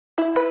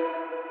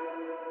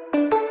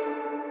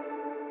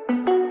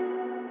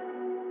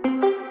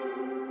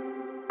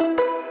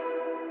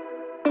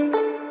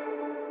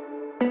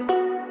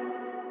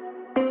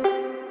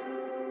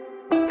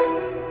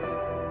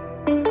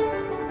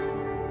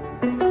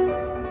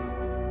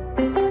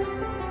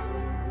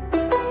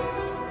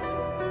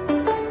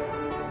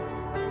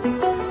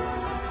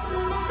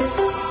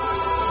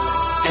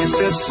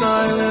it's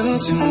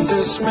silent in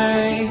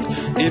dismay,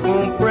 it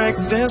won't break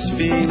this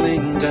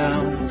feeling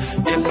down.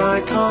 If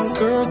I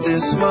conquer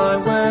this my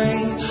way,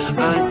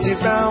 I'd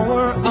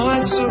devour,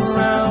 I'd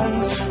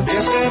surround.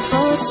 If it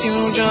hurts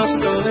you just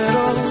a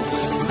little,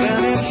 then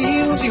it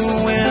heals you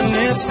when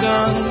it's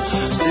done.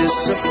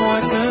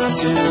 Disappointment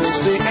is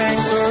the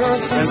anchor,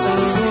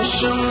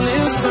 resolution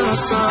is the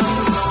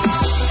sun.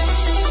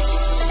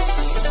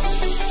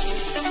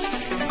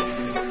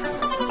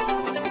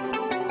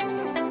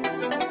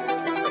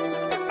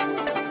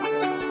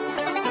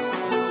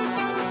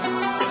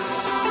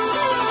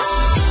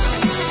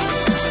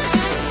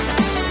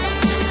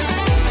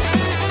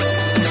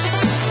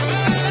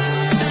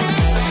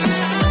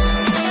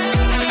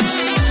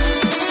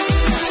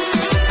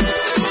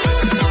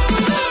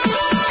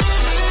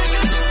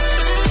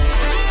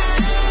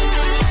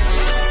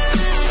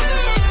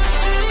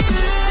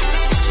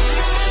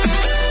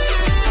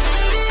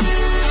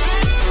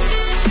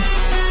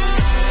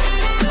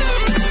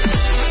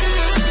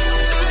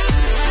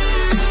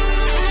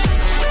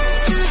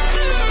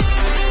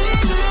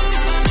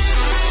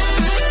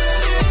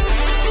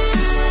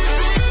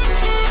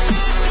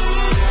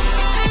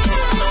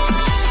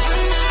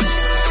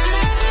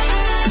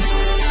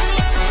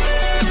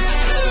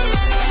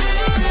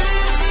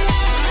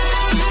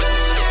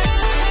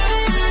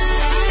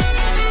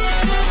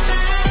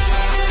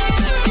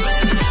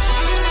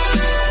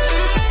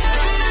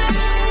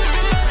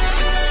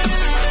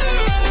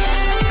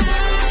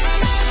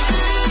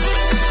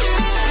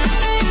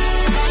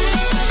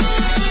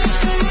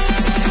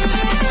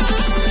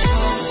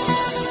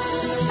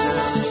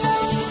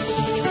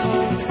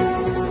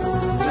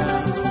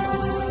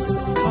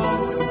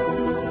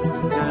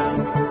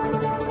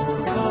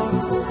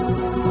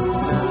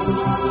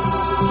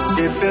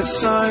 If it's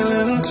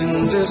silent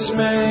in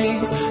dismay,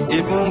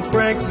 it won't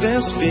break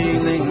this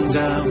feeling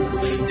down.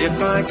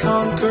 If I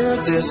conquer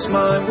this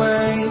my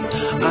way,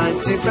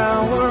 I'd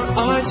devour,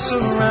 I'd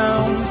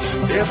surround.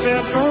 If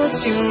it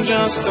hurts you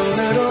just a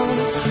little,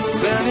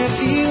 then it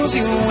heals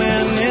you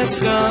when it's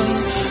done.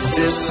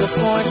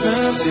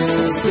 Disappointment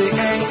is the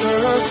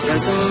anchor,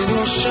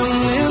 resolution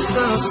is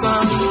the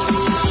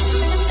sun.